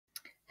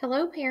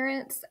Hello,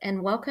 parents,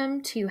 and welcome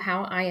to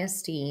Howe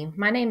ISD.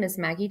 My name is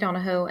Maggie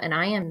Donahoe, and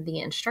I am the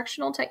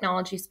Instructional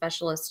Technology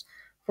Specialist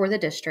for the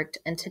district.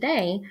 And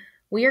today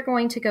we are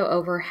going to go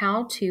over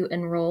how to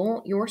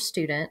enroll your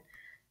student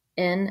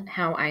in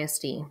Howe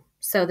ISD.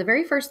 So, the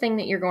very first thing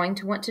that you're going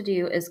to want to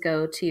do is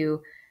go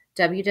to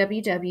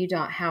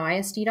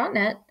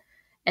www.howisd.net,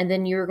 and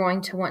then you're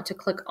going to want to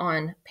click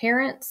on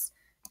Parents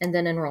and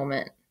then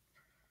Enrollment.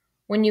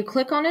 When you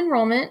click on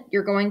enrollment,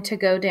 you're going to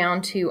go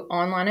down to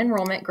online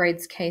enrollment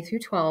grades K through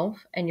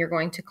 12, and you're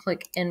going to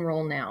click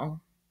enroll now.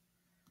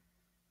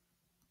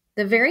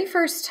 The very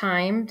first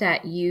time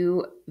that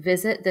you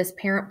visit this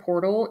parent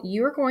portal,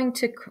 you're going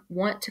to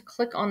want to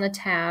click on the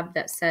tab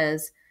that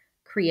says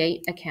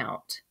create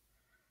account.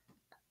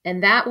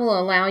 And that will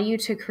allow you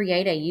to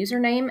create a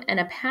username and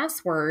a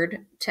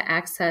password to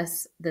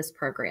access this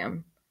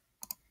program.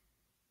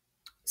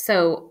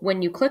 So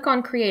when you click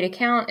on create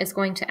account, it's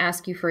going to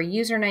ask you for a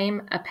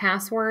username, a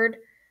password.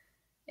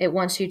 It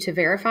wants you to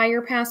verify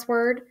your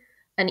password,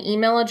 an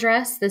email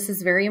address. This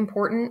is very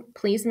important.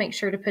 Please make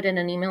sure to put in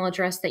an email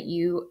address that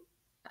you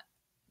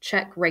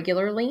check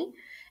regularly.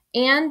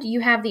 And you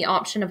have the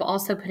option of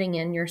also putting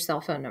in your cell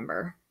phone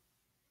number.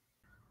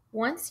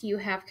 Once you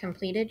have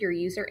completed your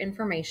user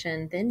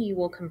information, then you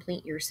will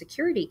complete your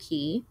security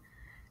key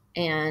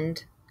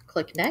and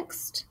click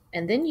next.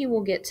 And then you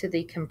will get to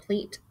the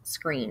complete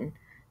screen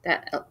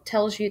that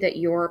tells you that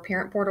your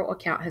parent portal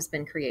account has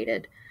been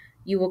created.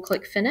 You will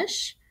click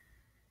finish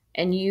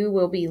and you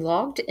will be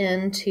logged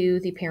into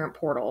the parent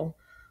portal.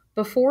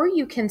 Before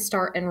you can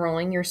start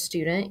enrolling your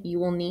student, you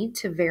will need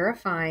to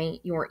verify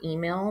your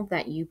email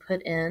that you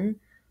put in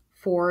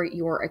for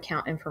your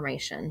account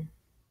information.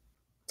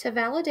 To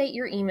validate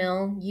your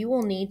email, you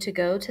will need to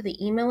go to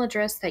the email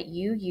address that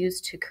you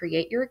used to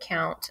create your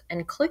account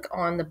and click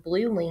on the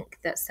blue link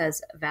that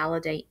says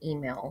validate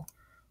email.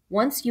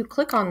 Once you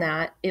click on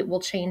that, it will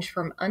change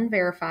from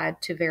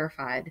unverified to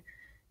verified.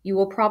 You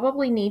will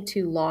probably need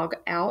to log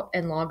out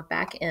and log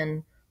back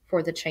in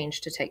for the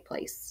change to take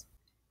place.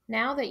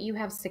 Now that you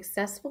have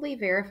successfully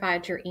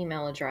verified your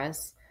email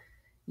address,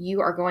 you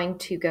are going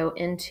to go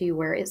into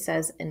where it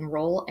says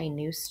enroll a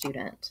new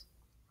student.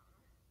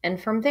 And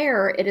from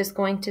there, it is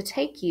going to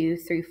take you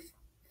through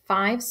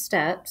 5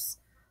 steps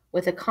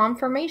with a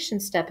confirmation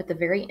step at the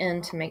very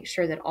end to make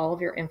sure that all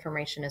of your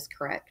information is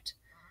correct.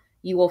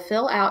 You will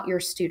fill out your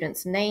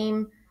student's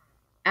name,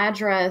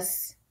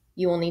 address.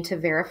 You will need to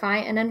verify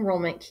an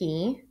enrollment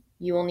key.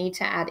 You will need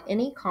to add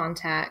any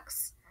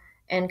contacts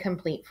and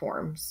complete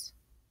forms.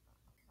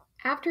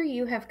 After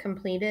you have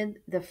completed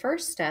the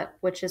first step,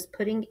 which is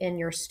putting in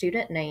your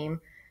student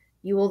name,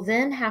 you will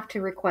then have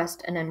to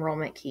request an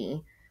enrollment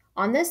key.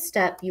 On this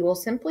step, you will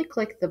simply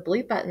click the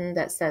blue button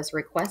that says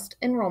Request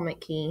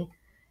Enrollment Key,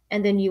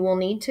 and then you will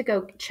need to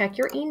go check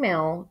your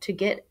email to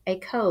get a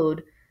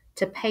code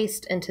to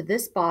paste into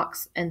this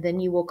box, and then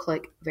you will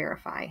click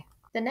Verify.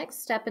 The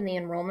next step in the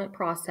enrollment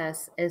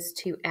process is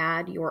to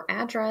add your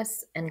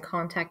address and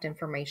contact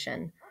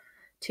information.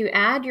 To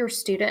add your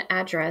student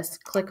address,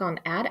 click on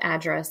Add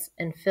Address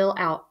and fill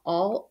out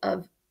all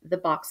of the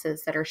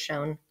boxes that are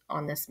shown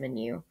on this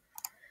menu.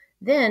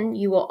 Then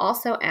you will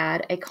also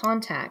add a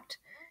contact.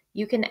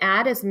 You can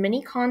add as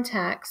many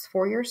contacts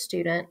for your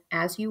student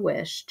as you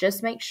wish.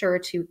 Just make sure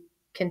to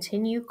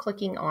continue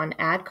clicking on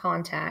Add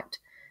Contact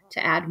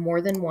to add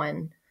more than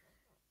one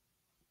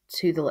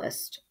to the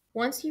list.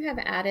 Once you have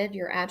added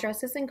your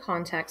addresses and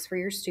contacts for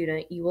your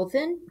student, you will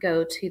then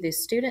go to the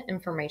student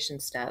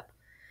information step.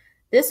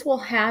 This will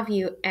have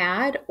you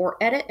add or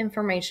edit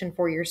information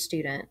for your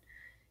student.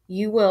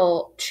 You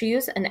will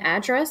choose an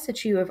address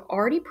that you have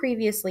already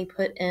previously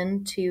put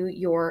into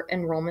your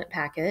enrollment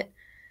packet.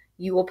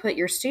 You will put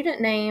your student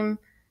name,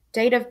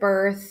 date of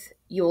birth.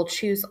 You will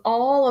choose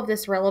all of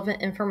this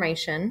relevant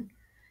information,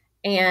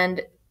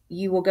 and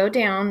you will go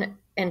down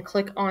and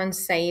click on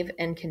Save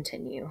and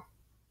Continue.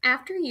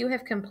 After you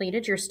have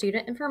completed your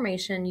student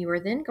information, you are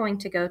then going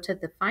to go to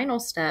the final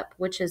step,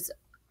 which is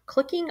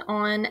clicking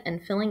on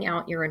and filling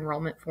out your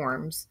enrollment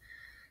forms.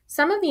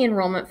 Some of the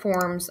enrollment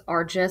forms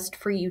are just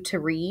for you to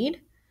read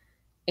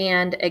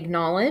and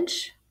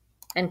acknowledge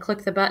and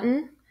click the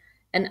button,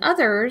 and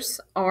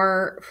others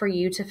are for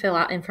you to fill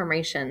out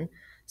information.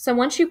 So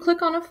once you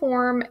click on a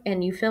form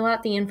and you fill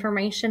out the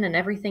information and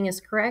everything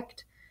is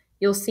correct,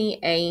 you'll see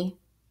a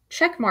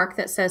check mark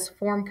that says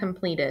form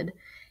completed.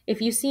 If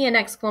you see an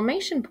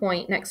exclamation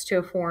point next to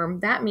a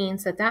form, that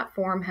means that that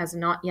form has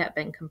not yet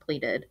been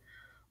completed.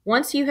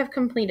 Once you have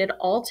completed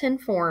all 10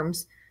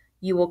 forms,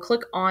 you will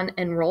click on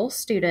Enroll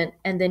Student,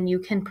 and then you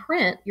can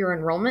print your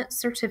enrollment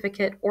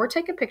certificate or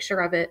take a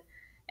picture of it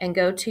and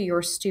go to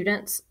your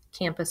student's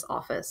campus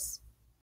office.